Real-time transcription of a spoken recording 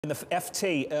In the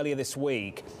FT earlier this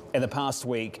week, in the past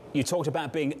week, you talked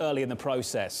about being early in the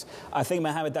process. I think,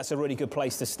 Mohamed, that's a really good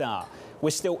place to start. We're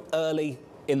still early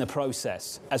in the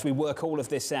process. As we work all of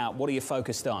this out, what are you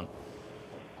focused on?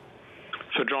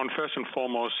 So, John, first and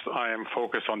foremost, I am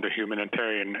focused on the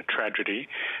humanitarian tragedy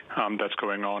that's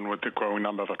going on with the growing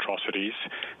number of atrocities,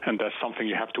 and that's something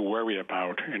you have to worry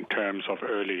about in terms of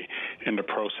early in the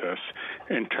process.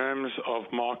 In terms of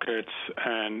markets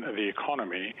and the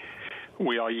economy,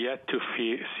 we are yet to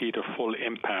see the full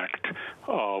impact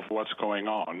of what's going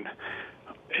on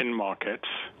in markets,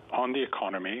 on the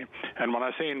economy. And when I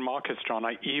say in markets, John,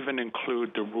 I even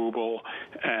include the ruble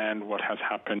and what has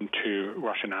happened to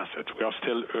Russian assets. We are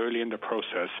still early in the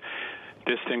process.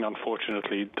 This thing,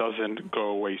 unfortunately, doesn't go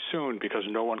away soon because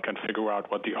no one can figure out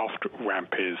what the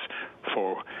off-ramp is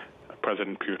for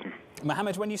President Putin.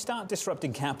 Mohamed, when you start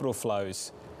disrupting capital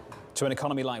flows to an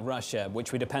economy like Russia,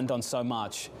 which we depend on so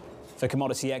much for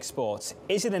commodity exports,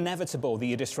 is it inevitable that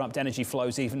you disrupt energy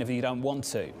flows even if you don't want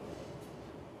to?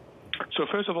 So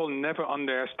first of all, never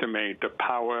underestimate the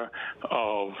power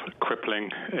of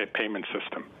crippling a payment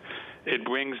system. It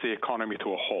brings the economy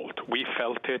to a halt. We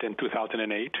felt it in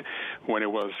 2008 when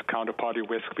it was counterparty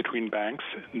risk between banks.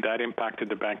 That impacted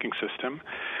the banking system.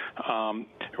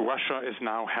 Russia is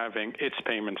now having its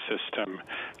payment system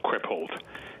crippled.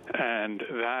 And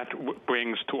that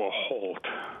brings to a halt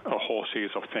a whole series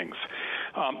of things.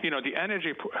 The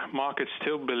energy markets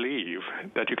still believe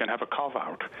that you can have a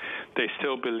carve-out. They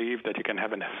still believe that you can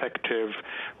have an effective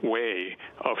way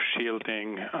of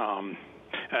shielding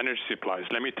energy supplies.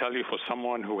 Let me tell you, for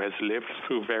someone who has lived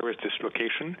through various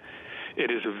dislocation, it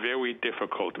is very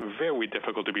difficult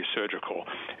to be surgical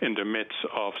in the midst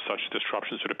of such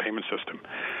disruptions to the payment system.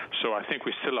 So I think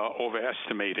we still are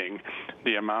overestimating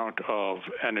the amount of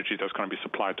energy that's going to be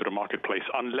supplied to the marketplace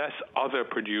unless other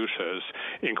producers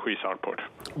increase output.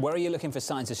 Where are you looking for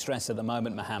signs of stress at the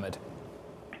moment, Mohamed?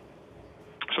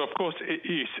 So, of course, it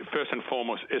is, first and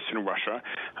foremost, it's in Russia.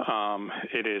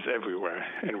 It is everywhere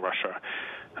in Russia.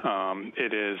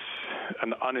 It is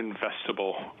an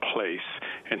uninvestable place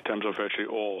in terms of virtually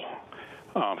all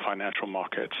financial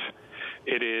markets.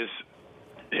 It is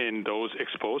in those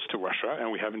exposed to Russia,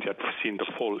 and we haven't yet seen the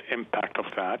full impact of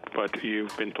that, but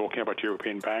you've been talking about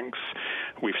European banks.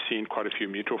 We've seen quite a few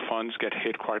mutual funds get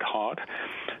hit quite hard,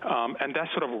 and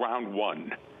that's sort of round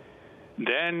one.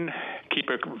 Then keep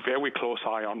a very close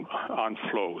eye on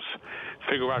flows.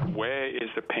 Figure out where is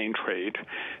the pain trade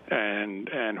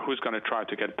and who's going to try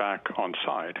to get back on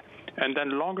side. And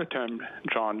then longer term,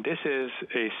 John, this is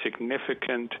a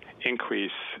significant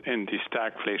increase in the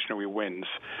stagflationary winds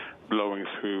blowing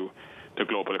through the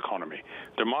global economy.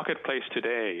 The marketplace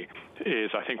today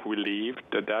is, I think, relieved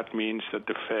that that means that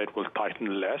the Fed will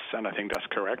tighten less, and I think that's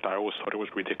correct. I always thought it was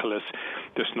ridiculous,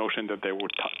 this notion that they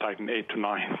would tighten 8 to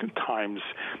 9 times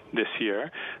this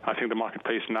year. I think the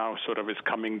marketplace now sort of is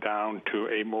coming down to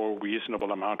a more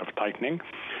reasonable amount of tightening.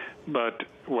 But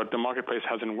what the marketplace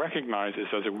hasn't recognized is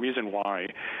there's a reason why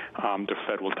the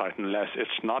Fed will tighten less. It's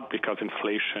not because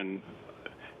inflation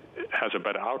has a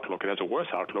better outlook, it has a worse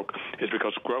outlook, is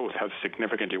because growth has a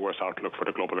significantly worse outlook for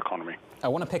the global economy. I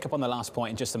want to pick up on the last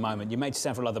point in just a moment. You made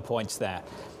several other points there.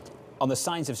 On the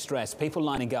signs of stress, people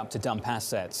lining up to dump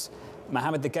assets.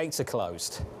 Mohamed, the gates are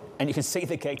closed, and you can see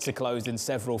the gates are closed in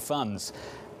several funds.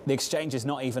 The exchange is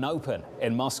not even open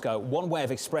in Moscow. One way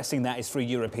of expressing that is through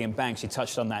European banks. You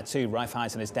touched on that too.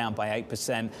 Raiffeisen is down by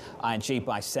 8%, ING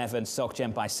by 7%,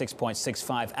 SocGen by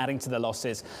 6.65%, adding to the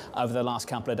losses over the last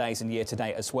couple of days and year to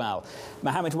date as well.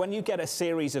 Mohamed, when you get a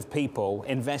series of people,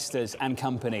 investors and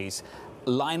companies,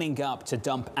 lining up to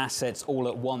dump assets all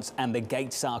at once and the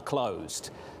gates are closed,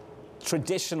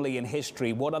 traditionally in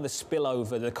history, what are the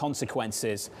spillover, the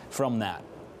consequences from that?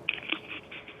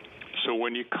 So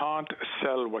when you can't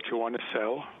sell what you want to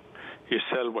sell, you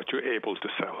sell what you're able to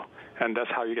sell. And that's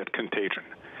how you get contagion.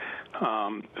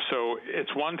 So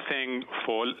it's one thing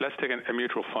for, let's take a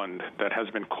mutual fund that has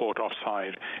been caught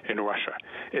offside in Russia.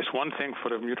 It's one thing for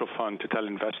the mutual fund to tell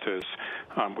investors,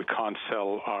 we can't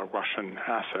sell our Russian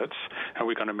assets and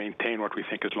we're going to maintain what we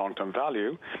think is long-term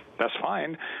value. That's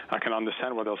fine. I can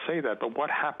understand why they'll say that. But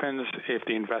what happens if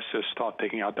the investors start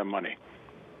taking out their money?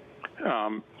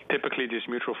 Typically, these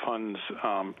mutual funds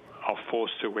are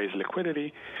forced to raise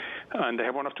liquidity, and they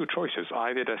have one of two choices.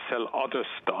 Either they sell other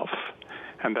stuff,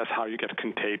 and that's how you get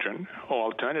contagion, or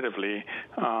alternatively,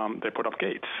 they put up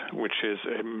gates, which is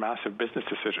a massive business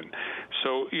decision.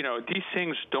 So, these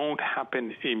things don't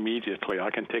happen immediately.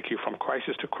 I can take you from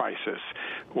crisis to crisis,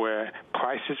 where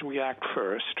prices react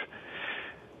first,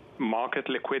 market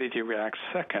liquidity reacts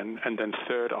second, and then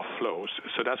third are flows.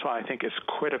 So that's why I think it's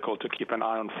critical to keep an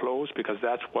eye on flows, because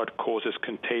that's what causes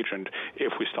contagion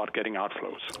if we start getting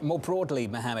outflows. More broadly,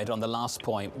 Mohamed, on the last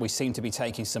point, we seem to be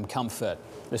taking some comfort.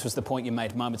 This was the point you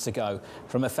made moments ago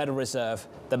from a Federal Reserve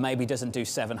that maybe doesn't do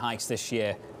 7 hikes this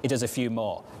year. It does a few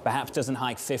more. Perhaps doesn't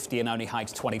hike 50 and only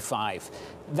hikes 25.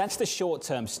 That's the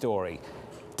short-term story.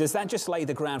 Does that just lay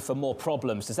the ground for more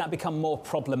problems? Does that become more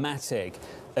problematic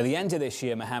at the end of this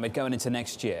year, Mohamed, going into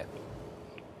next year?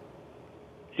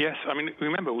 Yes. I mean,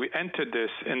 remember, we entered this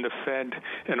in the Fed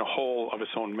in a hole of its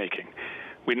own making.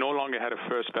 We no longer had a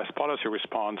first best policy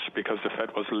response because the Fed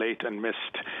was late and missed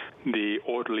the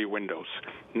orderly windows.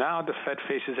 Now the Fed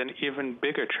faces an even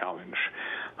bigger challenge.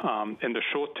 In the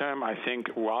short term, I think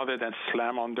rather than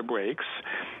slam on the brakes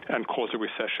and cause a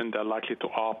recession, they're likely to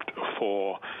opt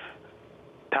for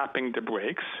tapping the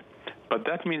brakes, but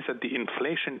that means that the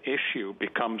inflation issue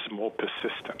becomes more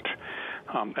persistent,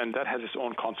 and that has its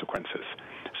own consequences.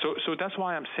 So that's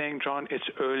why I'm saying, John, it's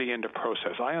early in the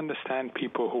process. I understand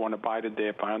people who want to buy the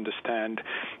dip. I understand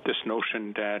this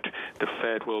notion that the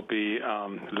Fed will be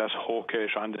less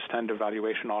hawkish. I understand the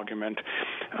valuation argument.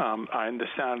 I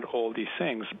understand all these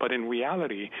things, but in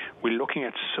reality, we're looking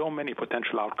at so many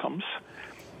potential outcomes,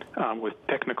 with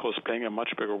technicals playing a much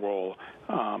bigger role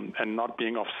and not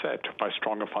being offset by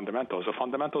stronger fundamentals. The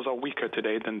fundamentals are weaker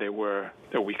today than they were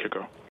a week ago.